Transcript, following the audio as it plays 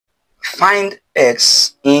Find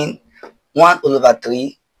x in 1 over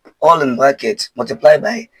 3, all in bracket, multiplied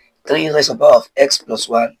by 3 raised to the power of x plus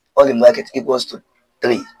 1, all in bracket, equals to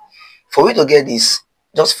 3. For you to get this,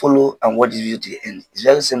 just follow and watch this video to the end. It's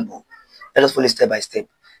very simple. Let us follow step by step.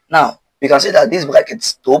 Now, we can see that these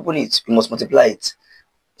brackets, to open it, we must multiply it.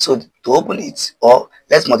 So to open it, or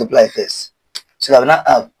let's multiply first. So that we now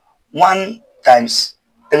have 1 times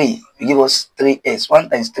 3, will give us 3x. 1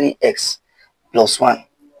 times 3x plus 1.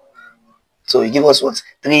 So you give us what?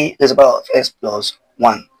 3 raised to the power of x plus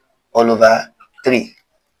 1 all over 3.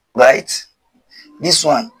 Right? This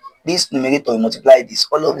one, this numerator, you multiply this.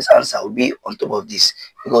 All of this answer will be on top of this.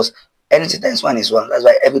 Because anything times 1 is 1. That's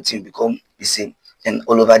why everything will become the same. Then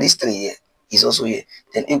all over this 3 here is also here.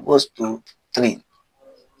 Then equals to 3.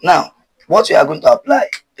 Now, what we are going to apply?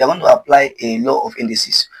 We are going to apply a law of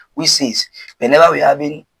indices, which says whenever we are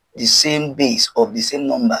having the same base of the same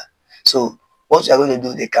number, so what we are going to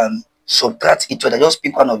do, they can subtract each other. Just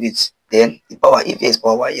pick one of it. Then the power, if here is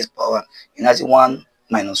power 1, here is power 1. You now see 1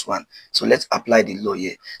 minus 1. So let's apply the law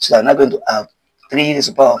here. So I'm now going to have 3 raised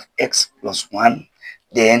to the power of x plus 1.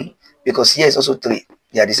 Then, because here is also 3,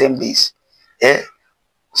 they are the same base. Yeah?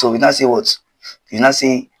 So we now see what? We now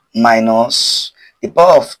see minus the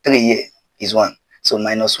power of 3 here is 1. So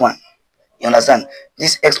minus 1. You understand?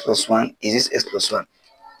 This x plus 1 is this x plus 1.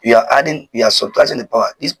 We are adding, we are subtracting the power.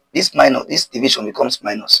 This minus, this division becomes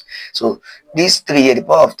minus. So this 3 here, the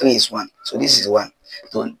power of 3 is 1. So this is 1.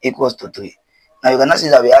 So equals to 3. Now you cannot see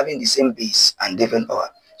that we are having the same base and different power.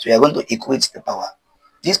 So we are going to equate the power.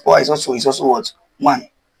 This power is also what? 1.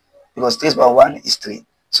 Because 3 power 1 is 3.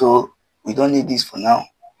 So we don't need this for now.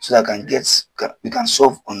 So that we can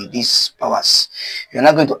solve on these powers. We are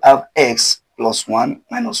now going to have x plus 1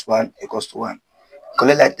 minus 1 equals to 1.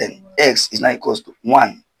 Collect like 10. X is now equals to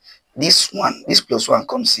 1. This plus 1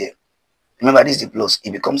 comes here. Remember, this is the plus,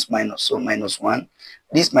 it becomes minus. So minus 1.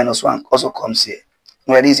 This minus 1 also comes here.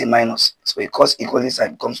 Where this is a minus, so it cause equal this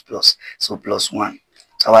side becomes plus. So plus 1.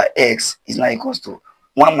 So our x is now equals to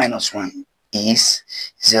 1 minus 1 is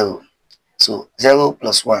 0. So 0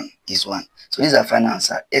 plus 1 is 1. So this is our final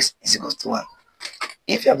answer. X is equals to 1.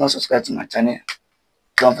 If you have not subscribed to my channel,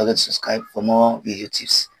 don't forget to subscribe for more video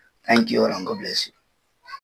tips. Thank you all and God bless you.